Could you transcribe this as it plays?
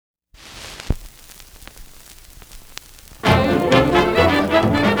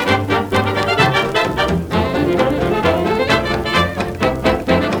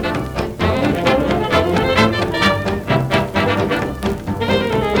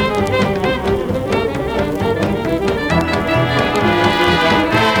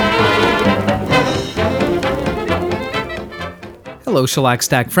Hello, Shellac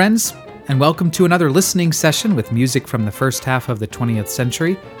Stack friends, and welcome to another listening session with music from the first half of the 20th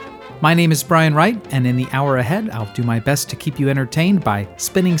century. My name is Brian Wright, and in the hour ahead, I'll do my best to keep you entertained by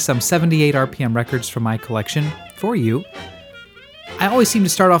spinning some 78 RPM records from my collection for you. I always seem to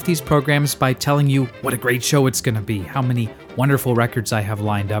start off these programs by telling you what a great show it's going to be, how many wonderful records I have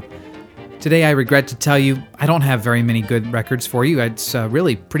lined up. Today, I regret to tell you, I don't have very many good records for you. It's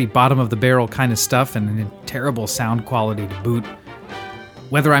really pretty bottom-of-the-barrel kind of stuff and terrible sound quality to boot.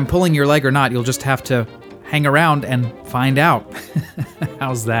 Whether I'm pulling your leg or not, you'll just have to hang around and find out.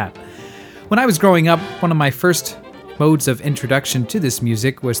 How's that? When I was growing up, one of my first modes of introduction to this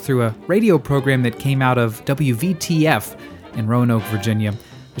music was through a radio program that came out of WVTF in Roanoke, Virginia.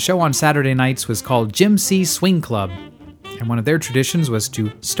 The show on Saturday nights was called Jim C. Swing Club, and one of their traditions was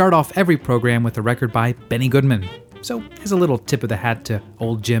to start off every program with a record by Benny Goodman. So, as a little tip of the hat to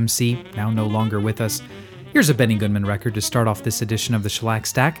old Jim C., now no longer with us, here's a Benny Goodman record to start off this edition of the Shellac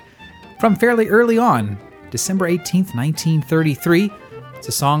Stack. From fairly early on, December 18th, 1933, it's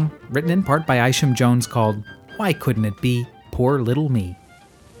a song written in part by Isham Jones called Why Couldn't It Be Poor Little Me?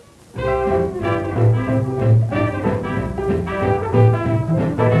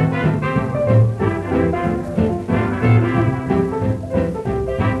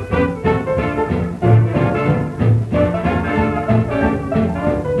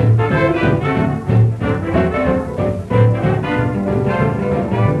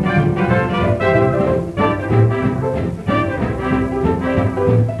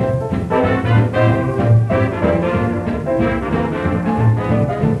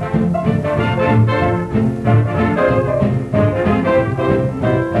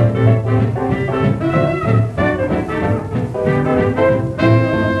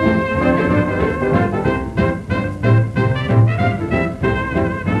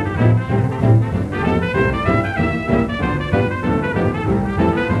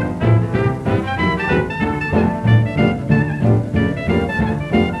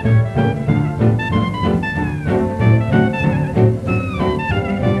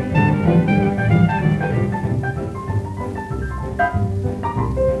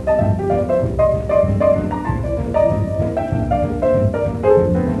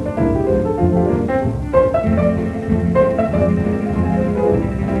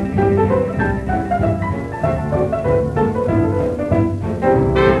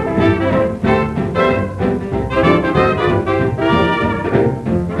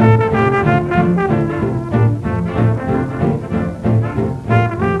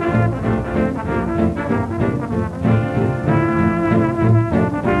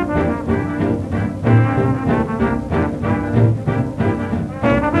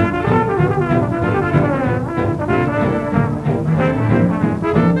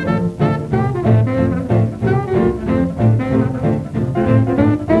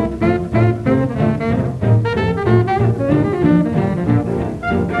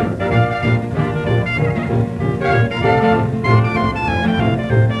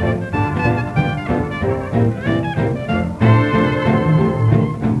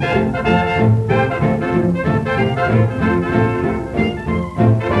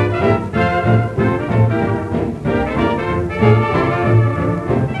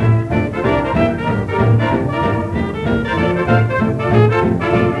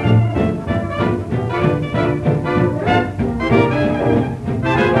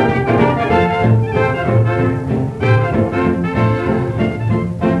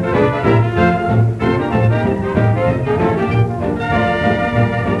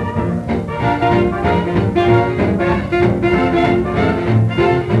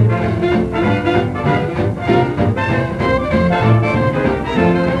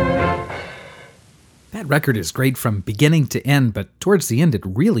 Record is great from beginning to end, but towards the end it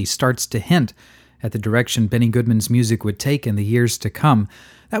really starts to hint at the direction Benny Goodman's music would take in the years to come.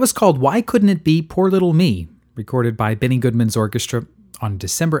 That was called Why Couldn't It Be Poor Little Me, recorded by Benny Goodman's orchestra on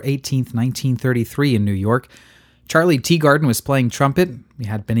December 18th, 1933 in New York. Charlie Teagarden was playing trumpet. We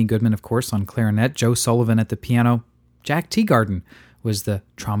had Benny Goodman, of course, on clarinet, Joe Sullivan at the piano. Jack Teagarden was the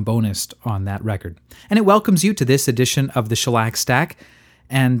trombonist on that record. And it welcomes you to this edition of the Shellac Stack.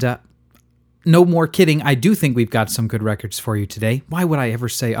 And no more kidding, I do think we've got some good records for you today. Why would I ever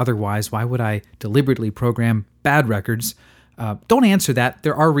say otherwise? Why would I deliberately program bad records? Don't answer that.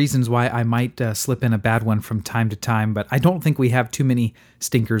 There are reasons why I might slip in a bad one from time to time, but I don't think we have too many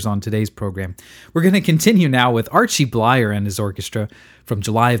stinkers on today's program. We're going to continue now with Archie Blyer and his orchestra from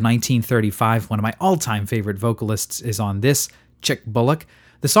July of 1935. One of my all-time favorite vocalists is on this, Chick Bullock.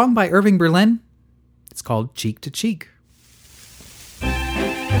 The song by Irving Berlin, it's called Cheek to Cheek.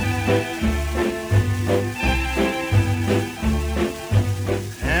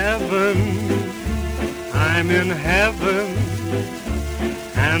 in heaven,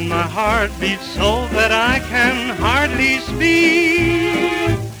 and my heart beats so that I can hardly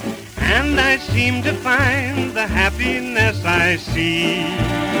speak, and I seem to find the happiness I see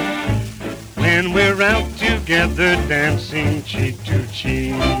when we're out together dancing cheek to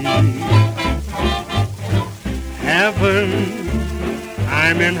cheek. Heaven,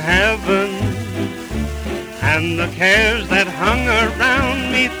 I'm in heaven, and the cares that hung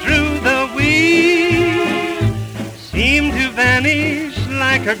around me through the week seem to vanish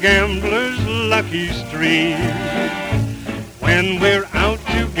like a gambler's lucky streak when we're out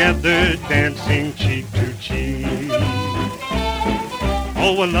together dancing cheek to cheek.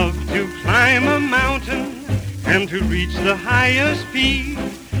 Oh, I love to climb a mountain and to reach the highest peak,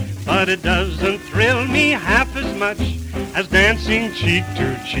 but it doesn't thrill me half as much as dancing cheek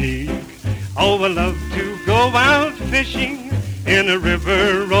to cheek. Oh, I love to go out fishing in a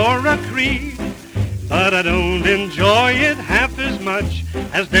river or a creek, but I don't enjoy it half as much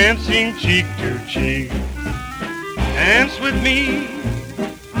as dancing cheek to cheek. Dance with me,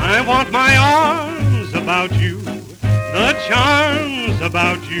 I want my arms about you. The charms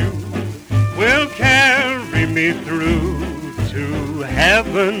about you will carry me through to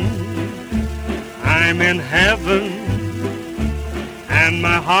heaven. I'm in heaven, and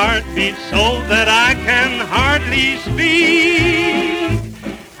my heart beats so that I can hardly speak,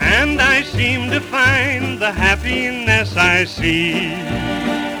 and I seem to find the happiness I see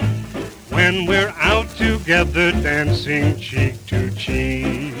when we're out together dancing cheek to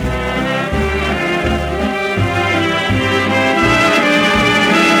cheek.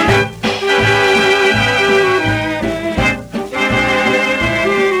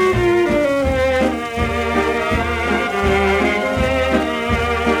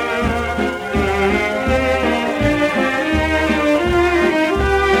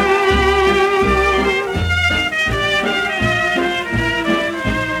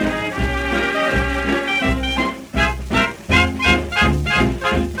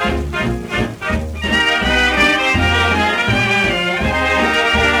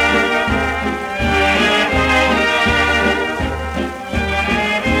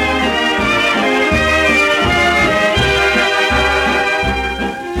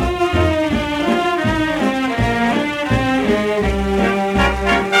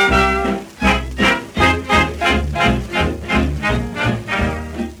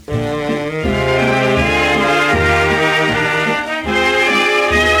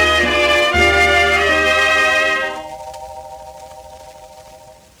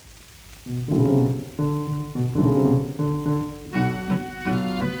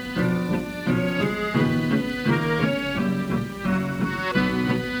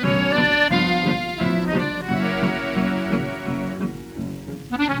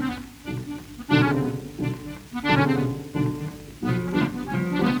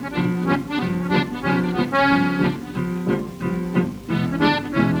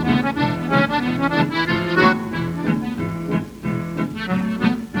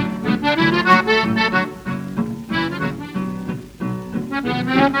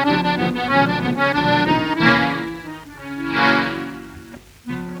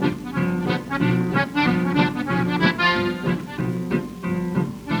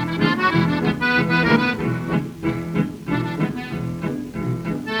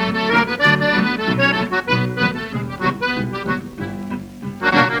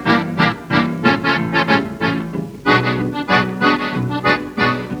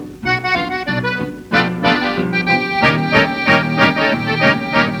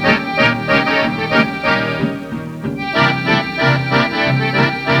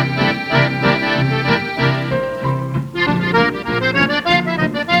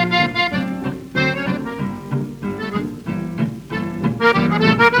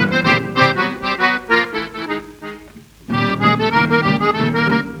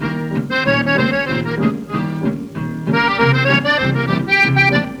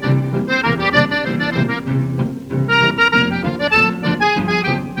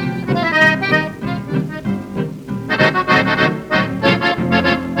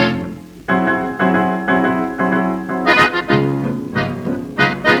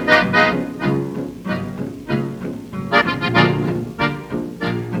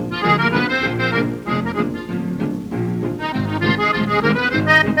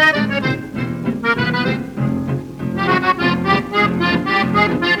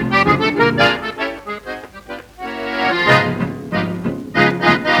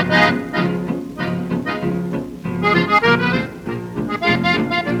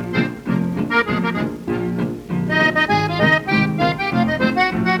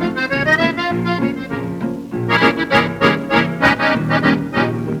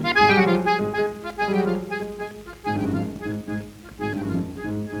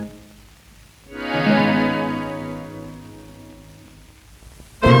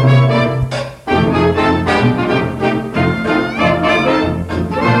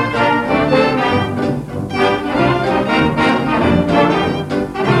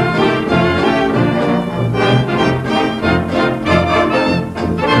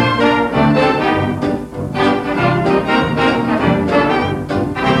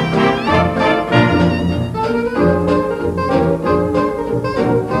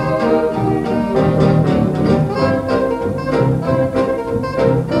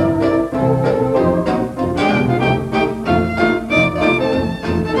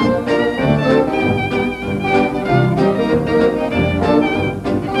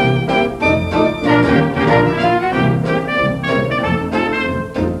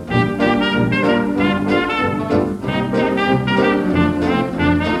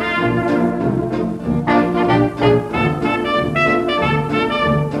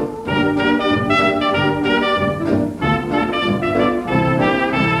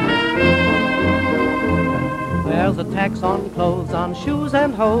 shoes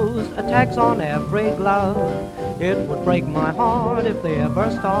and hose, a tax on every glove. It would break my heart if they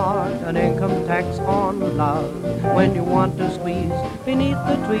ever start an income tax on love. When you want to squeeze beneath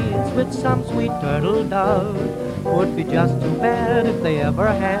the trees with some sweet turtle dove, would be just too bad if they ever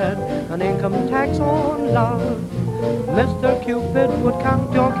had an income tax on love. Mr. Cupid would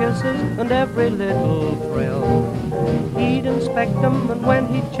count your kisses and every little frill. He'd inspect them, and when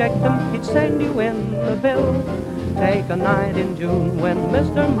he'd check them, he'd send you in the bill. Take a night in June when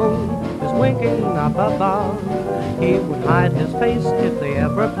Mr. Moon is winking up above. He would hide his face if they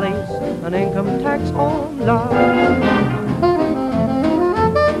ever place an income tax on love.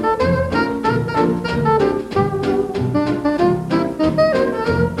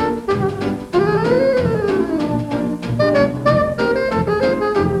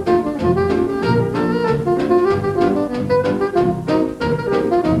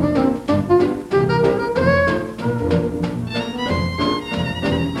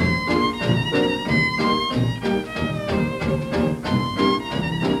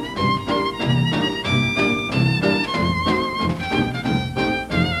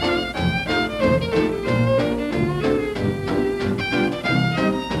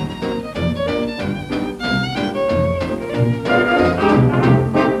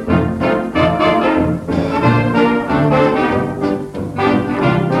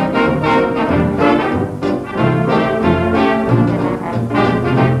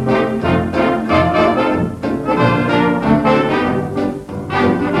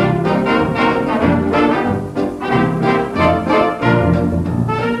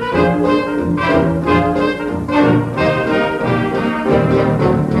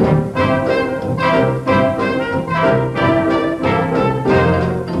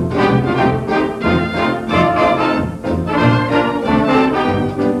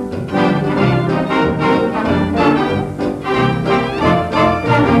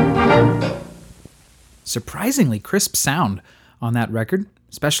 Surprisingly crisp sound on that record,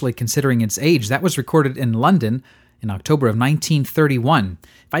 especially considering its age. That was recorded in London in October of 1931.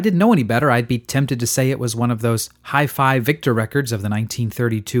 If I didn't know any better, I'd be tempted to say it was one of those hi-fi Victor records of the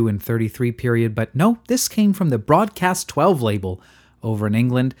 1932 and 33 period, but no, this came from the Broadcast 12 label over in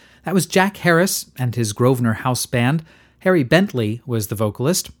England. That was Jack Harris and his Grosvenor House Band. Harry Bentley was the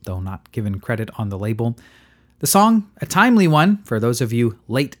vocalist, though not given credit on the label. The song, a timely one for those of you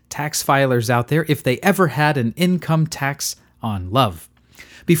late tax filers out there, if they ever had an income tax on love.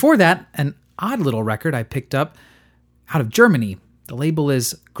 Before that, an odd little record I picked up out of Germany. The label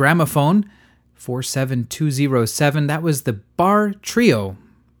is Gramophone 47207. That was the Bar Trio.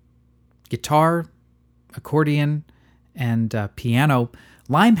 Guitar, accordion, and piano.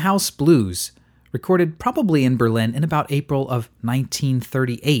 Limehouse Blues, recorded probably in Berlin in about April of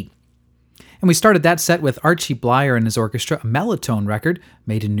 1938. And we started that set with Archie Blyer and his orchestra, a Melotone record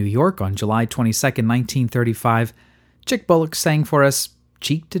made in New York on July 22nd, 1935. Chick Bullock sang for us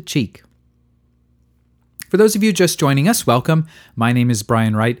Cheek to Cheek. For those of you just joining us, welcome. My name is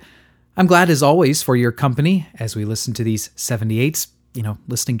Brian Wright. I'm glad, as always, for your company as we listen to these 78s. You know,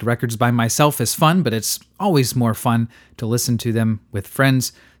 listening to records by myself is fun, but it's always more fun to listen to them with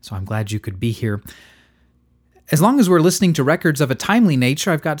friends, so I'm glad you could be here. As long as we're listening to records of a timely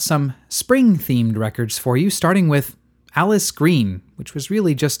nature, I've got some spring-themed records for you, starting with Alice Green, which was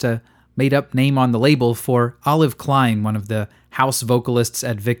really just a made-up name on the label for Olive Klein, one of the house vocalists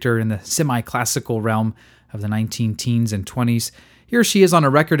at Victor in the semi-classical realm of the 19-teens and 20s. Here she is on a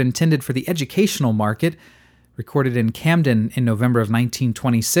record intended for the educational market, recorded in Camden in November of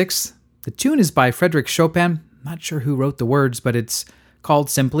 1926. The tune is by Frédéric Chopin. Not sure who wrote the words, but it's called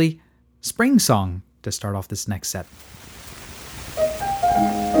simply Spring Song to start off this next set.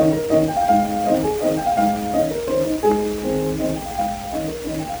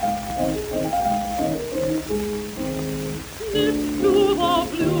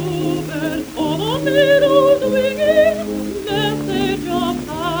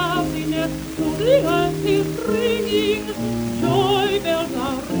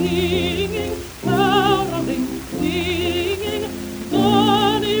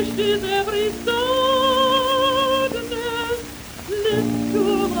 Every sadness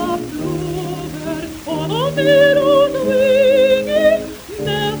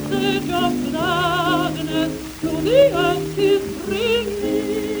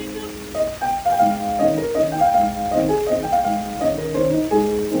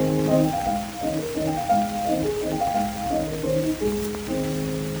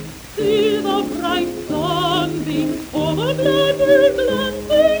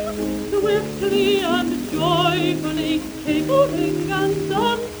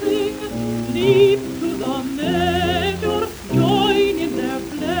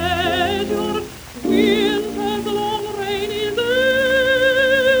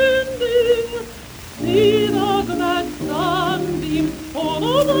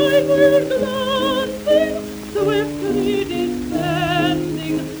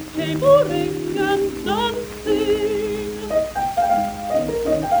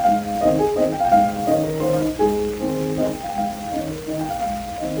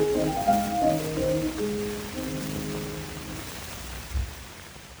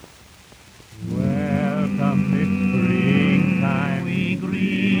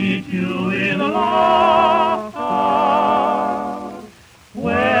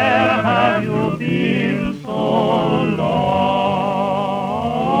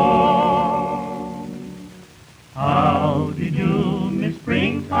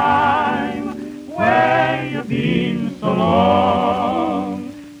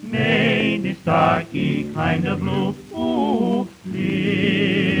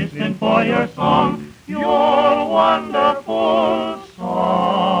for your song, your wonderful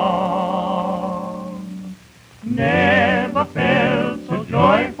song. Never felt so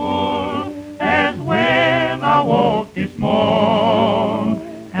joyful as when I woke this morn,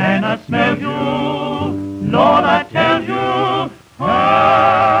 and I smelled you, Lord, I tell you,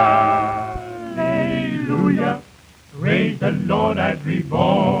 hallelujah, praise the Lord I've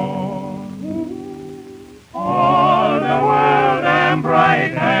reborn. All the world am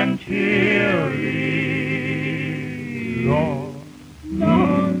bright and cheery. Lord,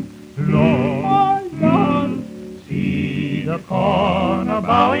 Lord, Lord, Lord, see the corner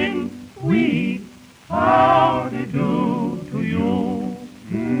bowing, we howdy do to you.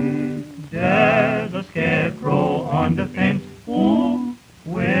 There's a scarecrow on the fence, ooh,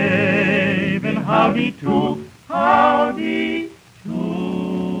 waving howdy to, howdy to.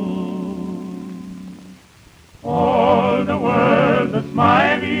 All the world's a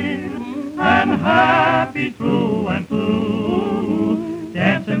smiling and happy through and through.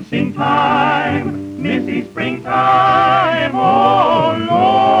 Dance and sing time, Missy Springtime, oh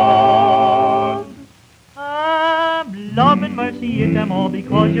Lord. I'm loving mercy at them all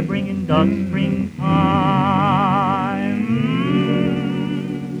because you're bringing the springtime.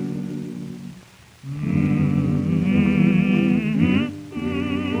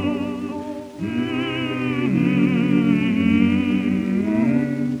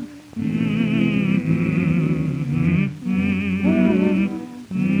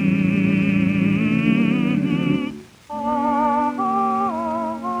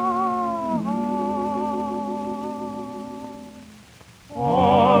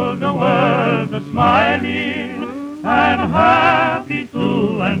 Smiling and happy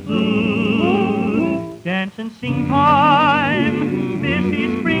through and through. Dance and sing time, this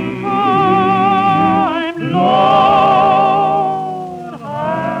is springtime. Lord,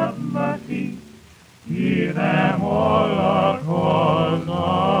 have mercy, hear them all because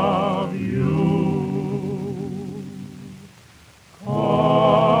of you.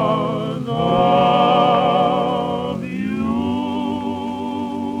 Cause of you.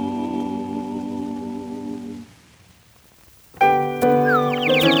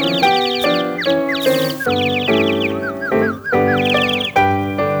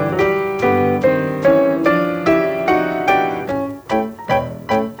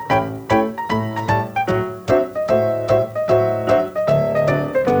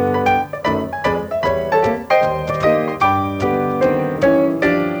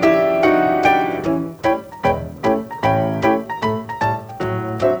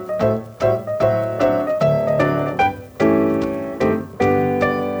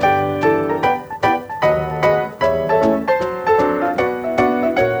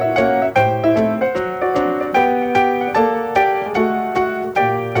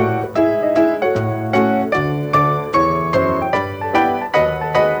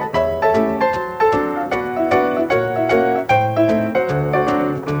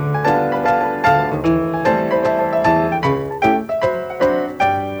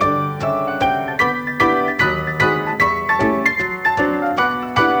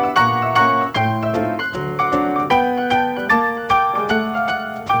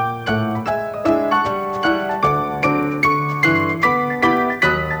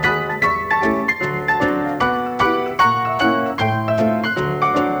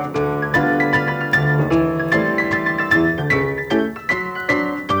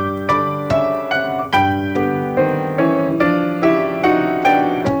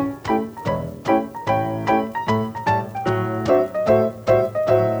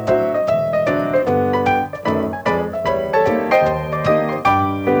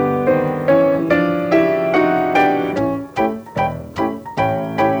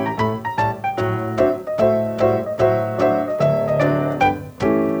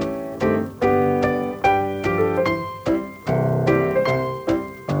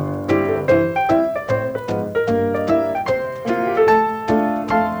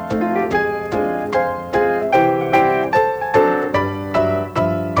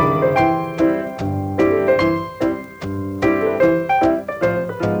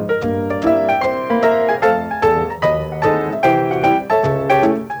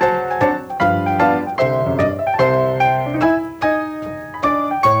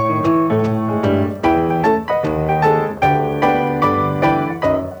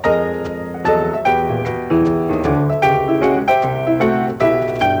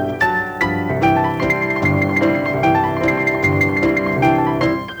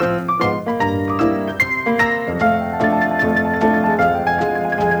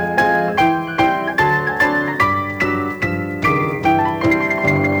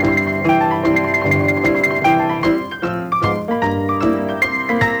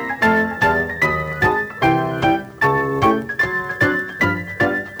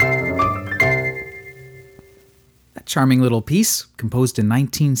 charming little piece, composed in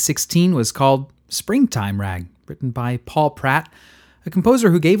 1916, was called Springtime Rag, written by Paul Pratt, a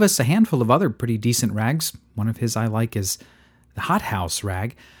composer who gave us a handful of other pretty decent rags. One of his I like is the Hot House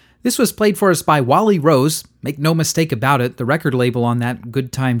Rag. This was played for us by Wally Rose. Make no mistake about it, the record label on that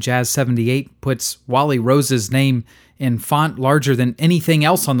Good Time Jazz 78 puts Wally Rose's name in font larger than anything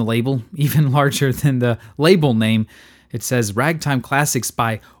else on the label, even larger than the label name. It says Ragtime Classics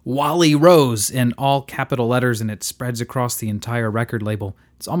by Wally Rose in all capital letters, and it spreads across the entire record label.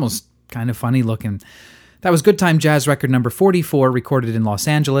 It's almost kind of funny looking. That was Good Time Jazz record number 44, recorded in Los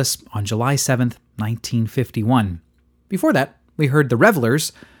Angeles on July 7th, 1951. Before that, we heard The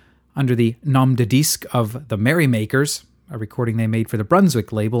Revelers under the nom de disque of The Merrymakers, a recording they made for the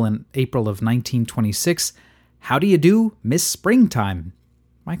Brunswick label in April of 1926, How Do You Do, Miss Springtime?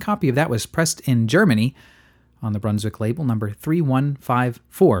 My copy of that was pressed in Germany on the Brunswick label, number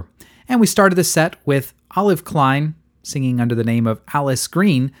 3154. And we started the set with Olive Klein singing under the name of Alice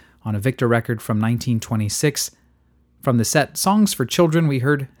Green on a Victor record from 1926. From the set Songs for Children, we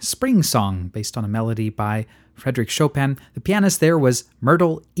heard Spring Song, based on a melody by Frederick Chopin. The pianist there was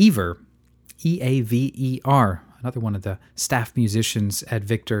Myrtle Eaver, E-A-V-E-R, another one of the staff musicians at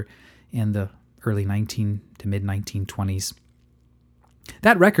Victor in the early 19 to mid-1920s.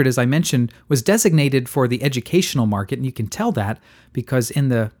 That record, as I mentioned, was designated for the educational market, and you can tell that because in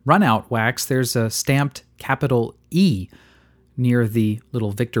the runout wax, there's a stamped capital E near the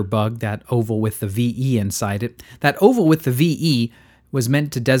little Victor bug, that oval with the VE inside it. That oval with the VE was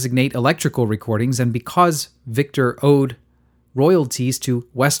meant to designate electrical recordings, and because Victor owed royalties to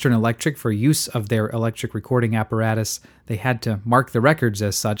Western Electric for use of their electric recording apparatus, they had to mark the records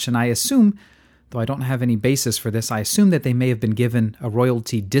as such, and I assume, though I don't have any basis for this, I assume that they may have been given a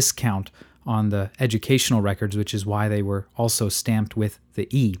royalty discount on the educational records, which is why they were also stamped with the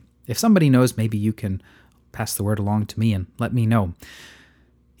E. If somebody knows, maybe you can pass the word along to me and let me know.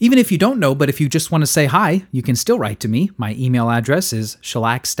 Even if you don't know, but if you just want to say hi, you can still write to me. My email address is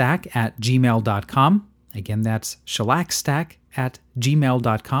shellacstack@gmail.com. Again, that's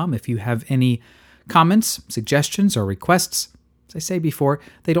shellacstack@gmail.com. If you have any comments, suggestions, or requests, as I say before,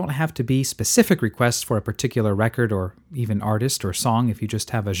 they don't have to be specific requests for a particular record or even artist or song. If you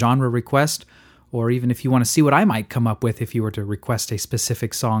just have a genre request, or even if you want to see what I might come up with if you were to request a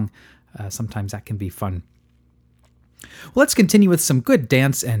specific song, sometimes that can be fun. Well, let's continue with some good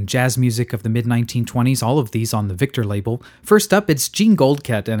dance and jazz music of the mid-1920s, all of these on the Victor label. First up, it's Gene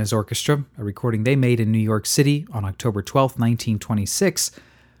Goldkett and his orchestra, a recording they made in New York City on October 12, 1926.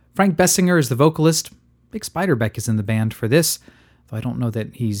 Frank Bessinger is the vocalist. Big Spiderbeck is in the band for this, though I don't know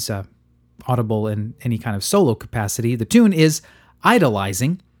that he's audible in any kind of solo capacity. The tune is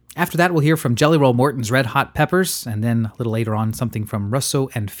Idolizing. After that, we'll hear from Jelly Roll Morton's Red Hot Peppers, and then a little later on, something from Russo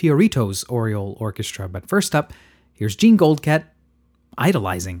and Fiorito's Oriole Orchestra. But first up, here's Gene Goldkett,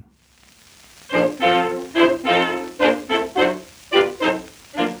 Idolizing.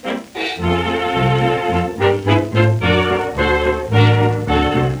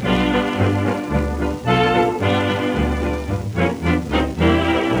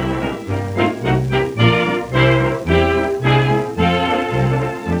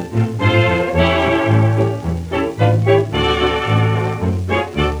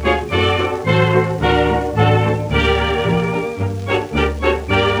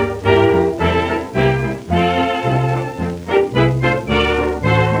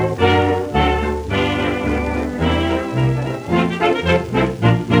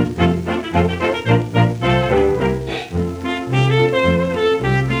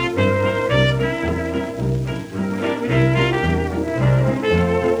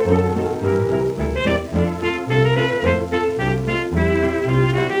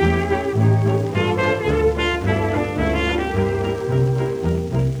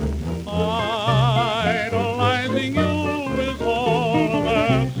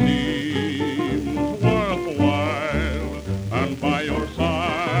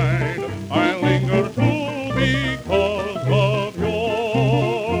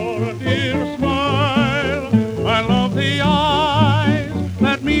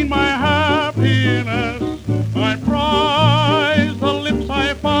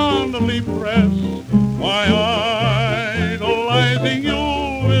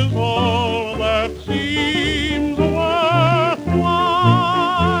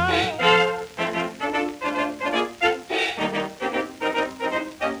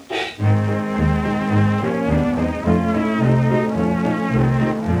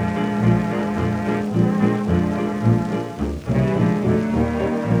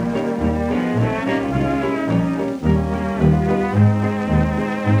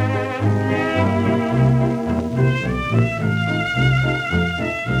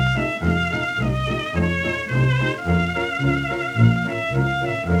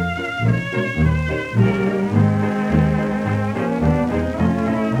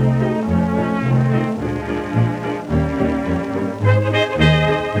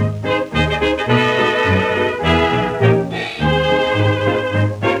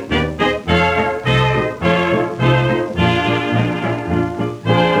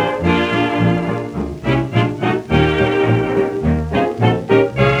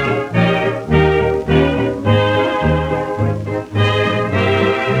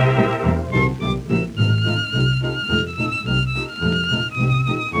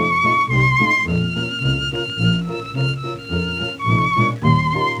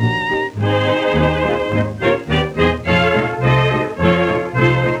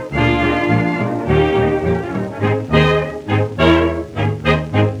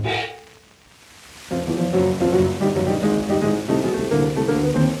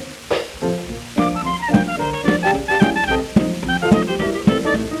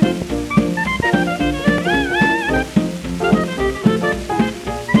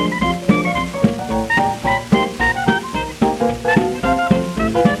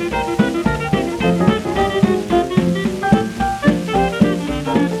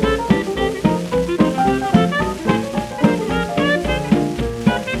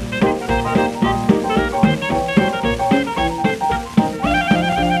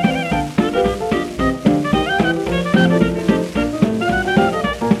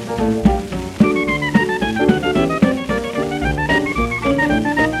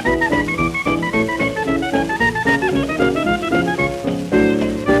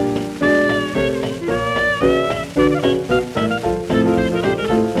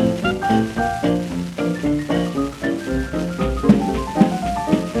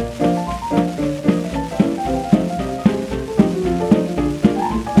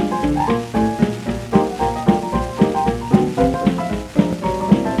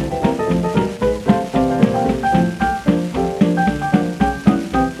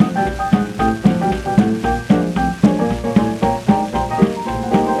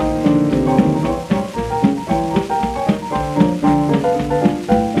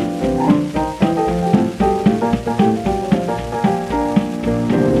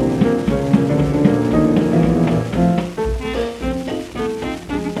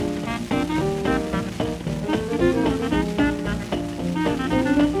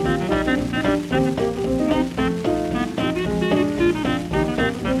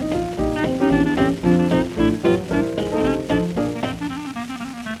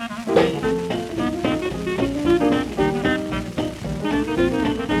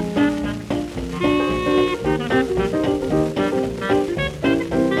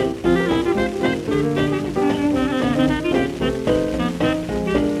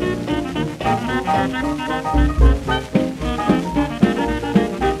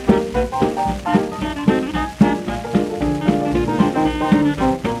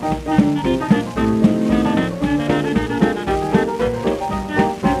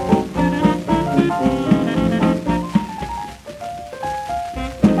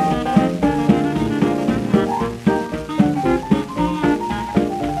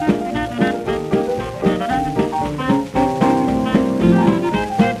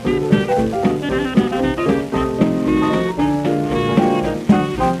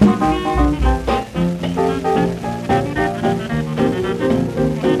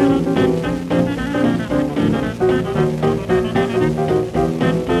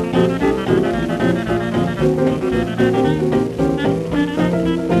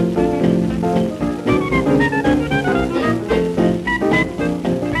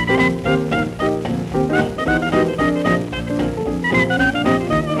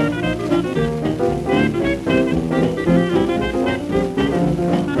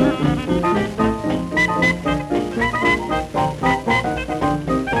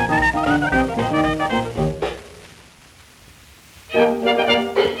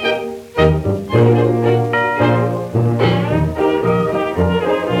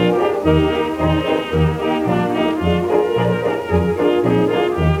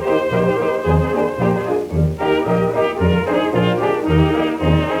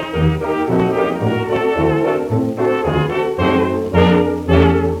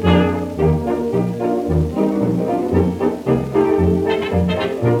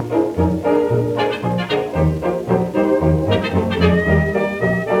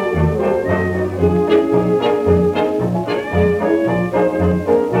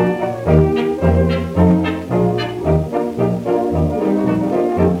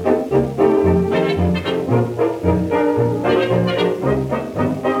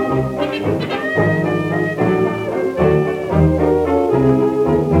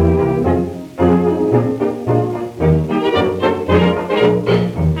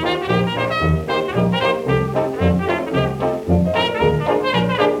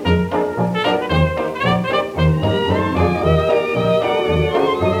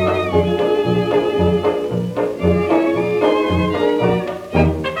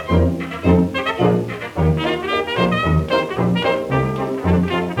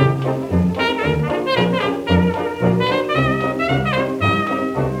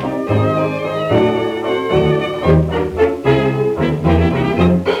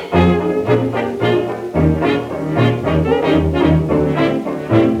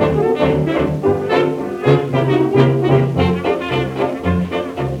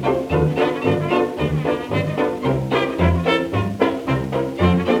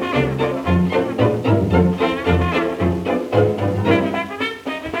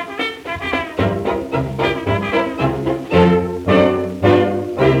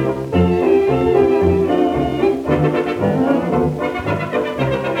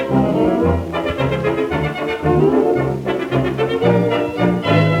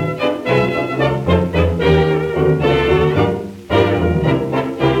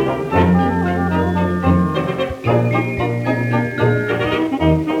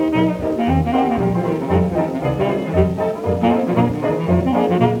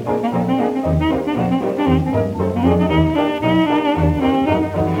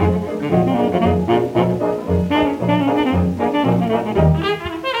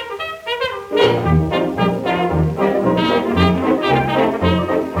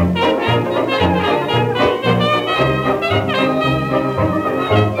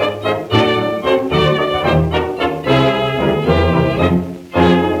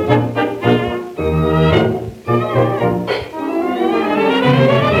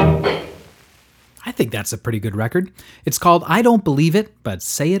 think that's a pretty good record. It's called I Don't Believe It, But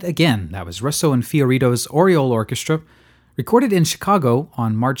Say It Again. That was Russo and Fiorito's Oriole Orchestra, recorded in Chicago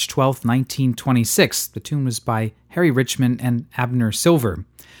on March 12, 1926. The tune was by Harry Richmond and Abner Silver.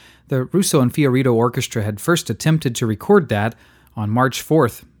 The Russo and Fiorito Orchestra had first attempted to record that on March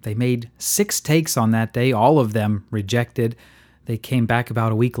 4th. They made 6 takes on that day, all of them rejected. They came back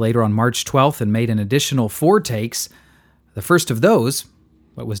about a week later on March 12th and made an additional 4 takes. The first of those,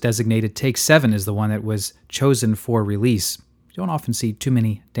 what was designated Take 7, is the one that was chosen for release. You don't often see too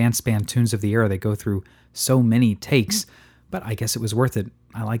many dance band tunes of the era that go through so many takes, but I guess it was worth it.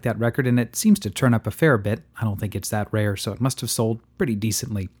 I like that record, and it seems to turn up a fair bit. I don't think it's that rare, so it must have sold pretty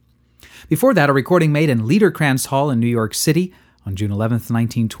decently. Before that, a recording made in Liederkranz Hall in New York City on June 11th,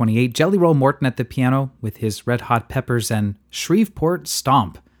 1928, Jelly Roll Morton at the piano with his Red Hot Peppers and Shreveport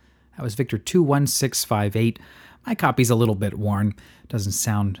Stomp. That was Victor 21658. My copy's a little bit worn. Doesn't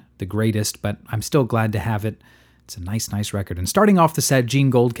sound the greatest, but I'm still glad to have it. It's a nice record. And starting off the set,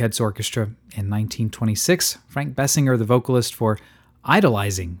 Gene Goldket's orchestra in 1926. Frank Bessinger, the vocalist, for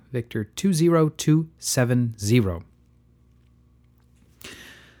Idolizing, Victor 20270.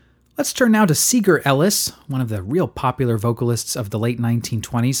 Let's turn now to Seeger Ellis, one of the real popular vocalists of the late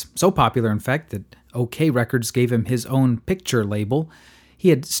 1920s. So popular, in fact, that OK Records gave him his own picture label. He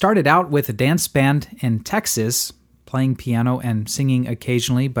had started out with a dance band in Texas, playing piano and singing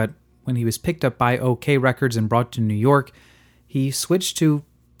occasionally, but when he was picked up by OK Records and brought to New York, he switched to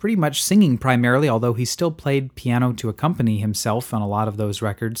pretty much singing primarily, although he still played piano to accompany himself on a lot of those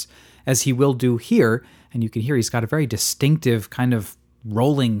records, as he will do here. And you can hear he's got a very distinctive kind of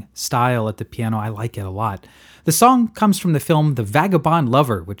rolling style at the piano. I like it a lot. The song comes from the film The Vagabond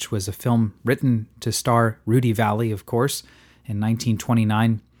Lover, which was a film written to star Rudy Vallée, of course, in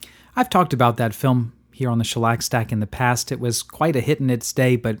 1929. I've talked about that film here on the Shellac Stack in the past. It was quite a hit in its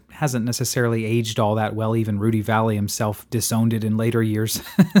day, but hasn't necessarily aged all that well. Even Rudy Vallée himself disowned it in later years,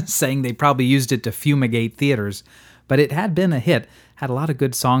 saying they probably used it to fumigate theaters. But it had been a hit, had a lot of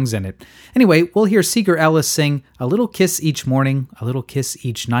good songs in it. Anyway, we'll hear Seeger Ellis sing A Little Kiss Each Morning, A Little Kiss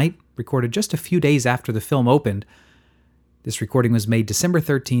Each Night, recorded just a few days after the film opened. This recording was made December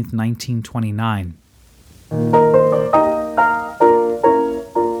 13th, 1929.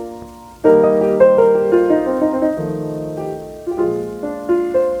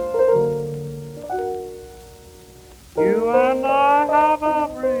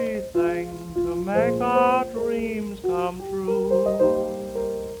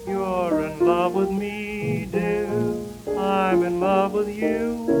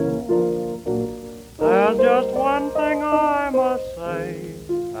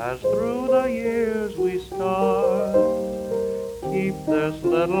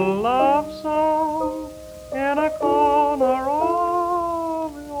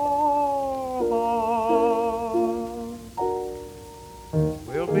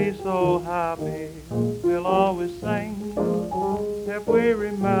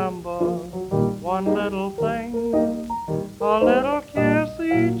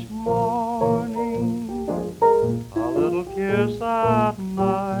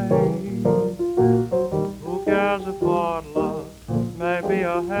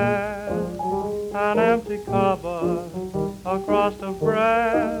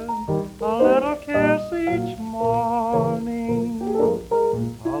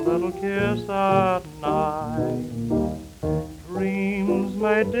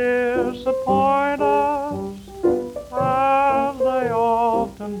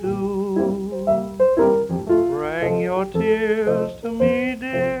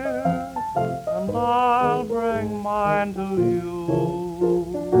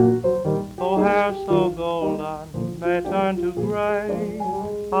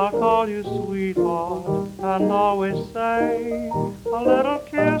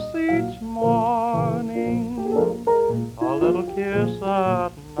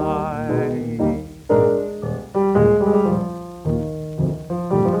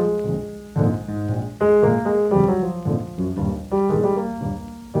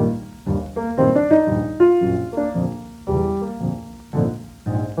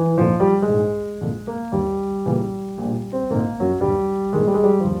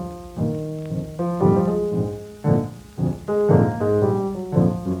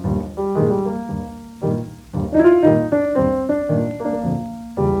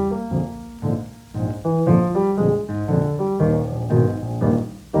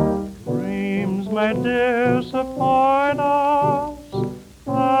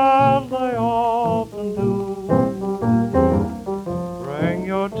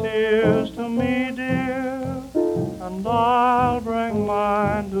 Me, dear, and I'll bring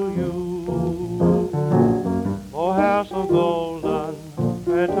mine to you.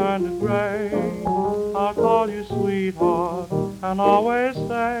 sweetheart and always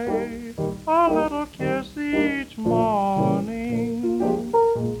say a little kiss each morning,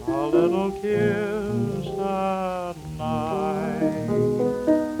 a little kiss at night.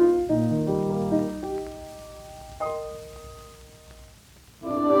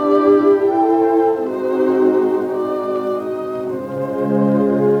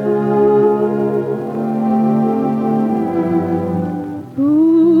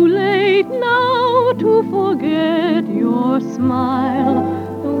 Too late now to forget your smile,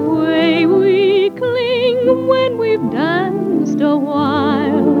 the way we cling when we've danced a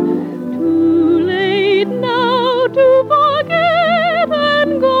while. Too late now to forget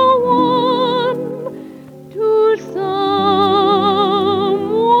and go on to someone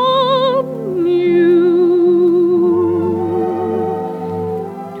new.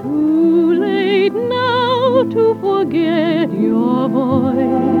 Too late now to forget your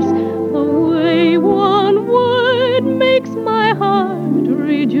voice, the way one word makes my heart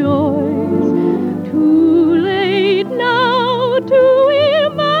rejoice. Too late now to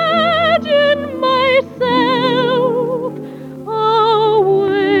imagine myself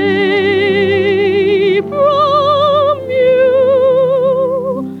away from you.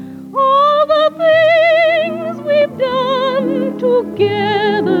 All the things we've done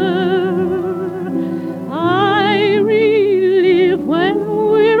together, I relive when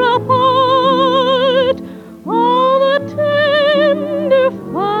we're apart. All the tender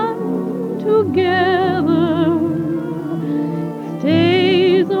fun together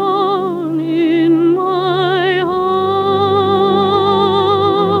stays on in my heart.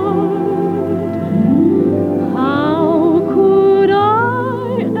 How could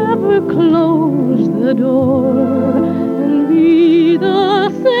I ever close the door and be the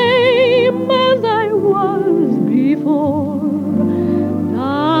same as I was before?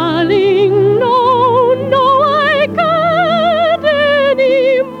 Darling, no, no, I can't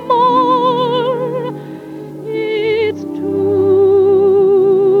anymore. It's too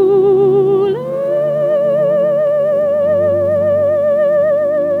late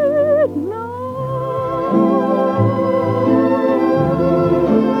now.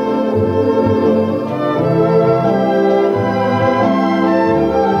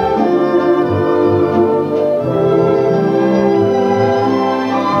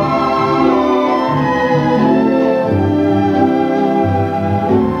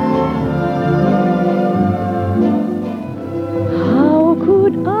 How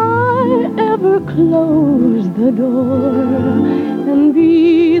could I ever close the door and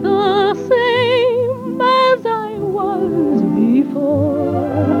be the same as I was before?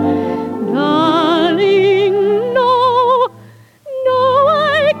 Darling, no, no,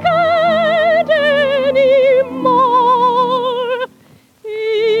 I can't anymore.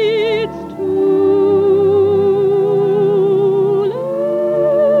 It's too late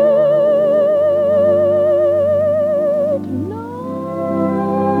now.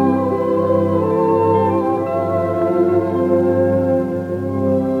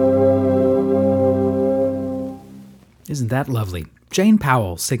 Isn't that lovely? Jane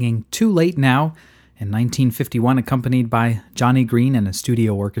Powell singing Too Late Now in 1951, accompanied by Johnny Green and a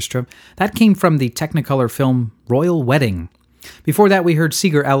studio orchestra. That came from the Technicolor film Royal Wedding. Before that, we heard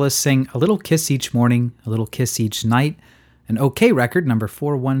Seeger Ellis sing A Little Kiss Each Morning, A Little Kiss Each Night, an OK record, number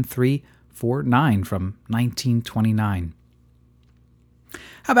 41349 from 1929.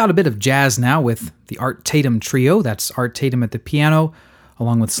 How about a bit of jazz now with the Art Tatum Trio? That's Art Tatum at the piano,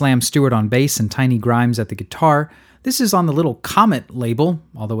 along with Slam Stewart on bass and Tiny Grimes at the guitar. This is on the Little Comet label.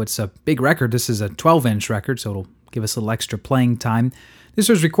 Although it's a big record, this is a 12-inch record, so it'll give us a little extra playing time. This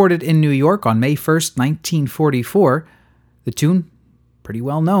was recorded in New York on May 1st, 1944. The tune, pretty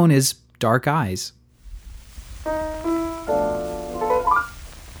well known, is Dark Eyes.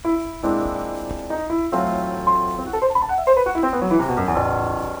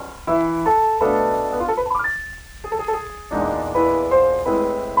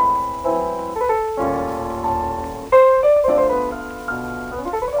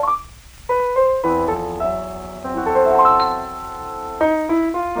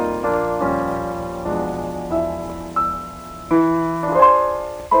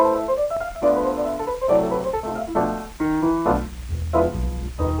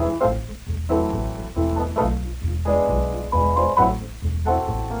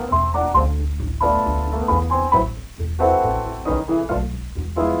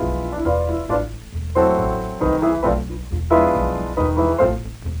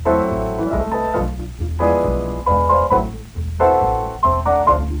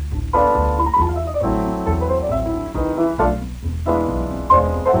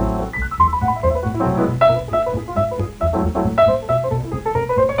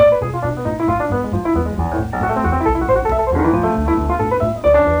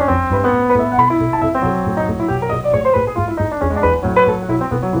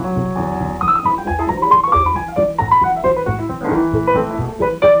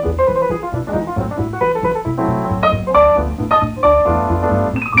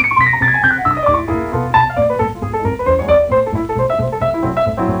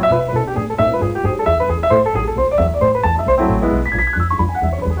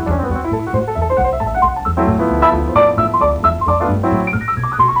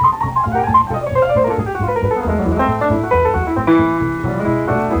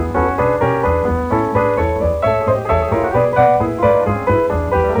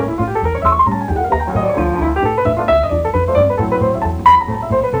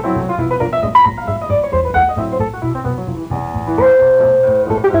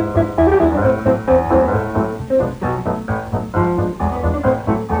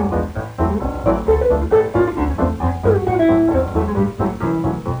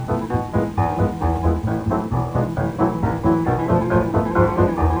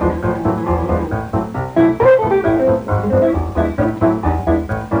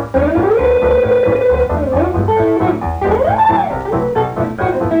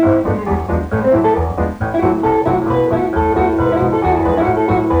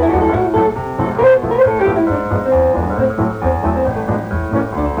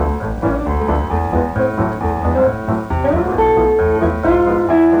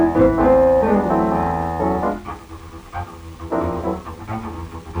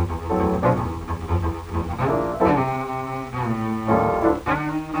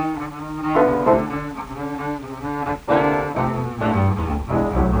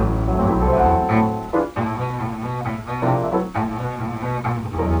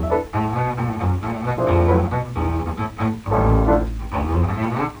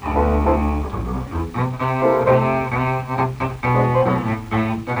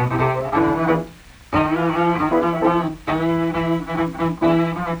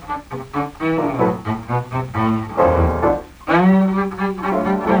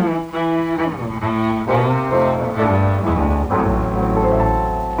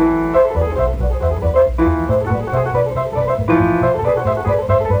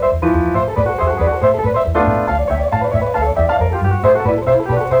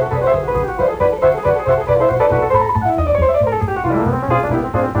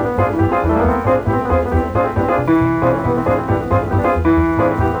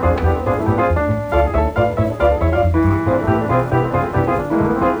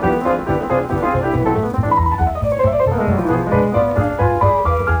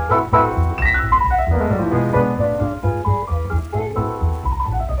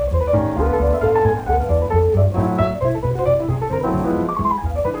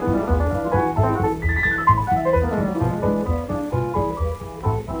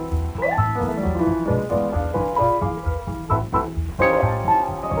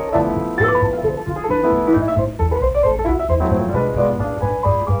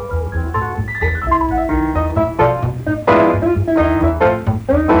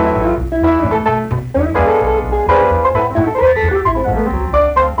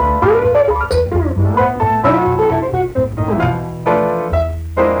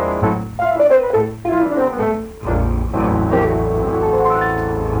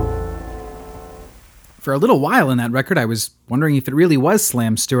 For a little while in that record, I was wondering if it really was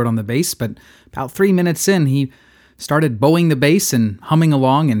Slam Stewart on the bass, but about 3 minutes in, he started bowing the bass and humming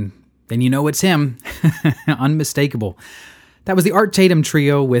along, and then you know it's him. Unmistakable. That was the Art Tatum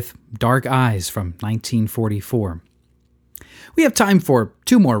Trio with Dark Eyes from 1944. We have time for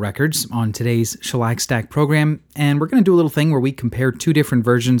 2 more records on today's Shellac Stack program, and we're going to do a little thing where we compare 2 different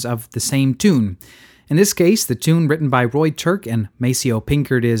versions of the same tune. In this case, the tune written by Roy Turk and Maceo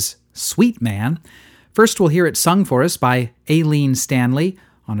Pinkard is Sweet Man. First, we'll hear it sung for us by Aileen Stanley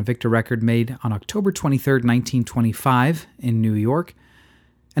on a Victor record made on October 23, 1925 in New York.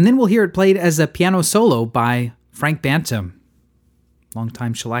 And then we'll hear it played as a piano solo by Frank Banta.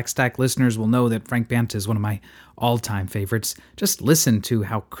 Longtime Shellac Stack listeners will know that Frank Banta is one of my all-time favorites. Just listen to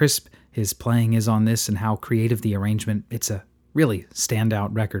how crisp his playing is on this and how creative the arrangement. It's a really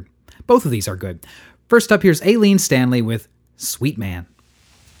standout record. Both of these are good. First up, here's Aileen Stanley with Sweet Man.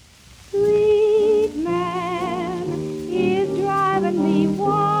 Sweet man is driving me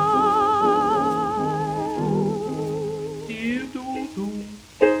wild.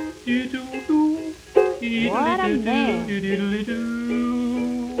 What a man.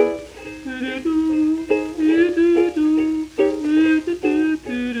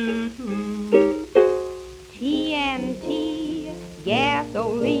 TNT,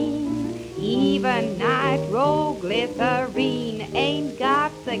 gasoline, even nitroglycerine ain't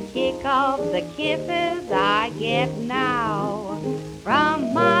got the kick of the kisses I get now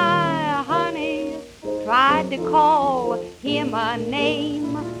from my honey. Tried to call him a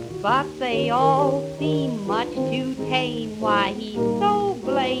name, but they all seem much too tame. Why, he's so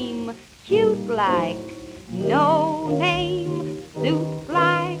blame cute like no name, soup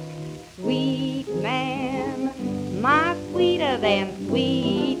like sweet man, my sweeter than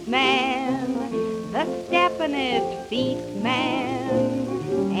sweet man, the steppin'est feet man,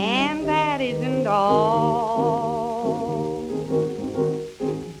 and that isn't all.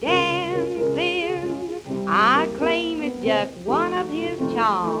 Dancing, I claim it's just one of his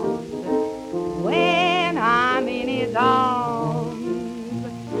charms. When I'm in his arms,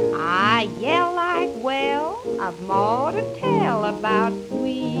 I yell like, well, I've more to tell about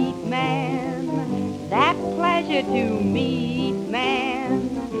sweet man. That pleasure to meet man,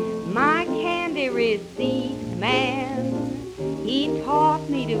 my candy receipt man. He taught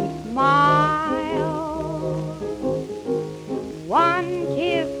me to smile. One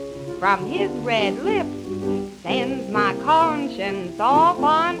kiss from his red lips sends my conscience off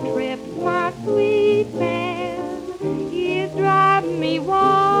on trips. My sweet man is driving me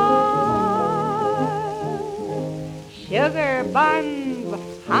wild. Sugar buns,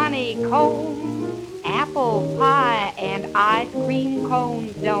 honeycombs, apple pie, and ice cream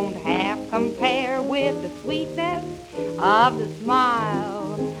cones don't half compare with the sweetness of the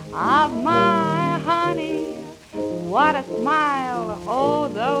smile of my honey. What a smile, oh,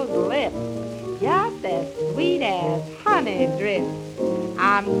 those lips, just as sweet as honey drips.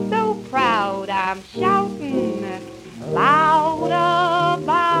 I'm so proud, I'm shouting loud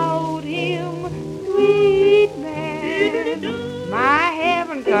about him. Sweet man, my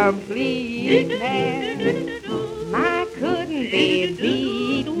heaven complete man, my couldn't be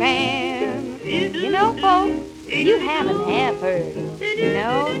beat man. You know, folks, you haven't half heard,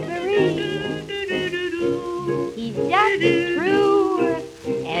 no siree. He's just as true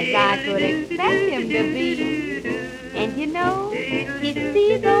as I could expect him to be. And you know, he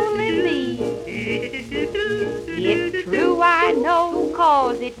sees only me. It's true, I know,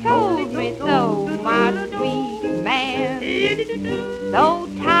 'cause he told me so, my sweet man. So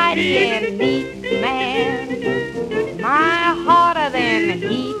tidy and neat man, my hotter than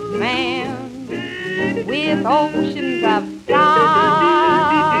heat man, with oceans of stars.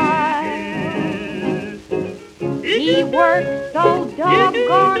 He works so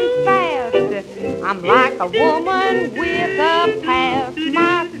doggone fast, I'm like a woman with a past.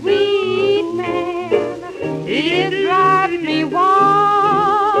 My sweet man is driving me wild.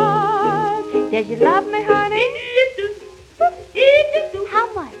 Does you love me, honey? How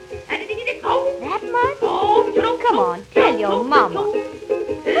much? That much? Come on, tell your mama.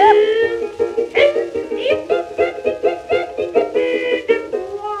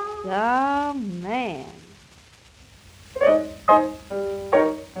 Oh, man.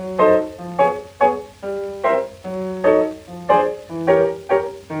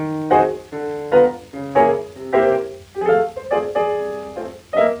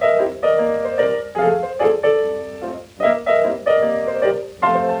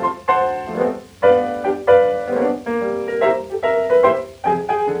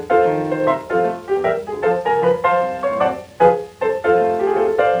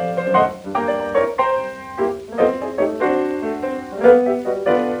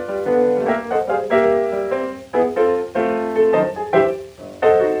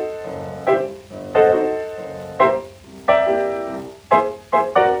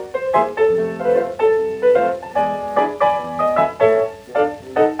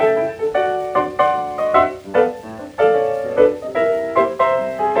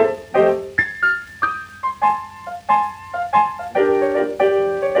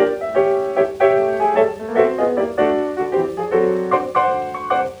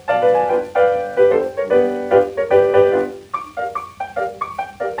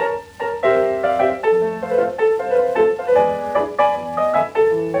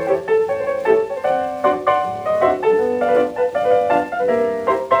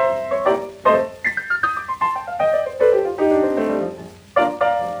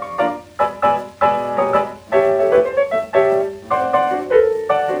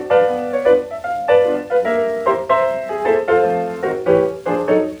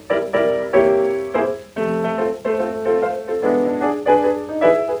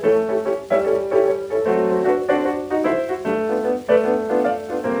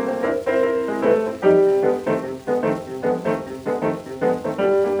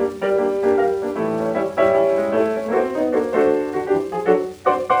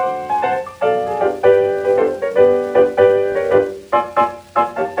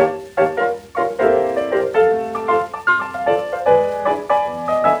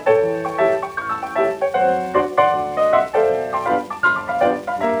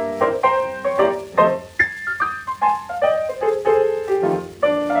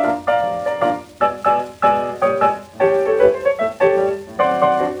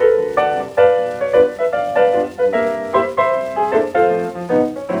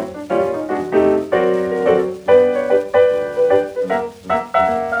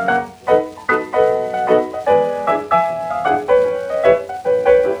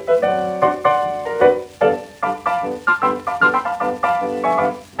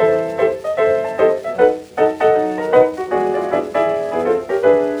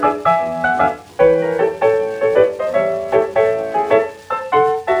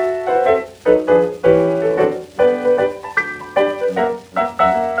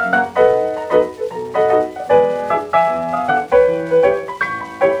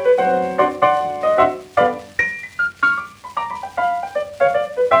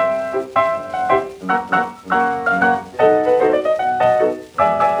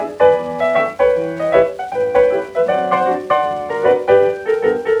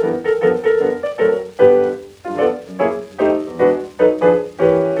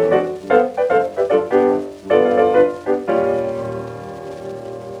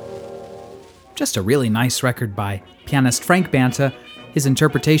 next, a really nice record by pianist Frank Banta, his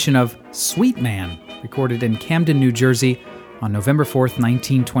interpretation of Sweet Man, recorded in Camden, New Jersey on November 4th,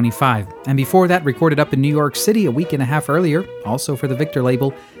 1925. And before that, recorded up in New York City a week and a half earlier, also for the Victor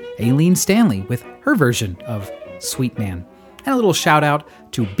label, Aileen Stanley with her version of Sweet Man. And a little shout out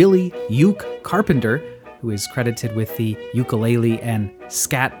to Billy Uke Carpenter, who is credited with the ukulele and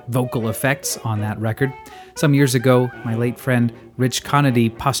scat vocal effects on that record. Some years ago, my late friend Rich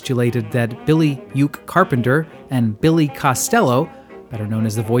Conady postulated that Billy Uke Carpenter and Billy Costello, better known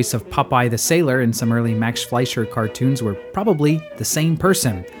as the voice of Popeye the Sailor in some early Max Fleischer cartoons, were probably the same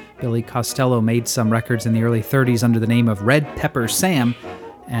person. Billy Costello made some records in the early 30s under the name of Red Pepper Sam,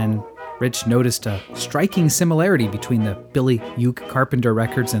 and Rich noticed a striking similarity between the Billy Uke Carpenter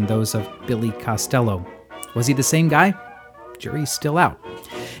records and those of Billy Costello. Was he the same guy? Jury's still out.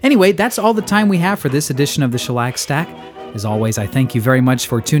 Anyway, that's all the time we have for this edition of the Shellac Stack. As always, I thank you very much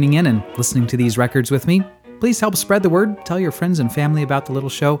for tuning in and listening to these records with me. Please help spread the word, tell your friends and family about the little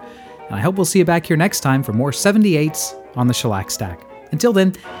show, and I hope we'll see you back here next time for more 78s on the Shellac Stack. Until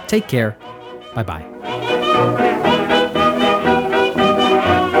then, take care. Bye-bye.